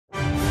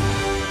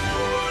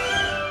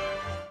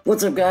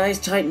What's up guys,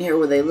 Titan here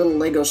with a little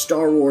LEGO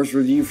Star Wars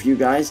review for you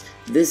guys.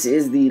 This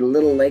is the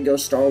little LEGO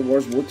Star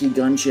Wars Wookiee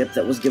Gunship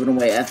that was given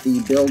away at the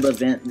build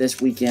event this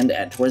weekend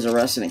at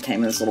ToysRUs, and it came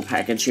in this little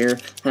package here.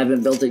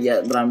 Haven't built it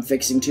yet, but I'm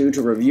fixing to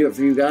review it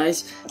for you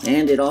guys.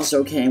 And it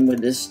also came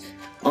with this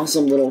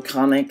awesome little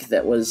comic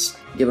that was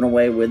given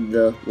away with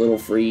the little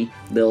free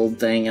build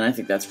thing, and I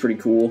think that's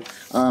pretty cool.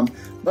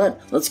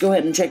 But let's go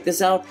ahead and check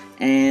this out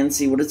and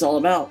see what it's all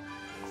about.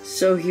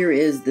 So here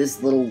is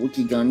this little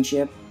Wookiee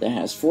Gunship that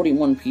has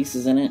 41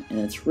 pieces in it, and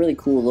it's a really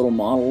cool little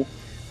model.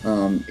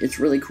 It's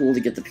really cool to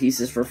get the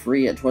pieces for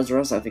free at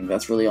ToysRUs. I think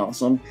that's really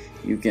awesome.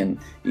 You can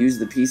use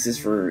the pieces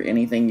for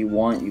anything you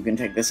want. You can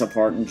take this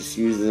apart and just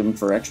use them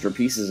for extra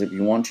pieces if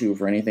you want to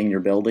for anything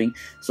you're building.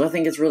 So I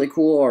think it's really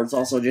cool, or it's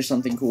also just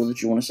something cool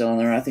that you want to set on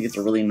there. I think it's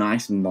a really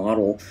nice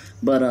model.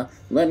 But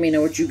let me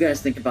know what you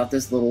guys think about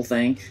this little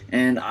thing,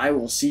 and I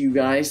will see you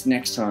guys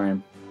next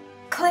time.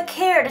 Click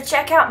here to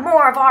check out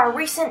more of our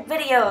recent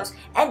videos,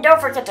 and don't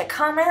forget to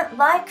comment,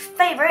 like,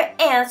 favorite,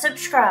 and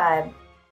subscribe.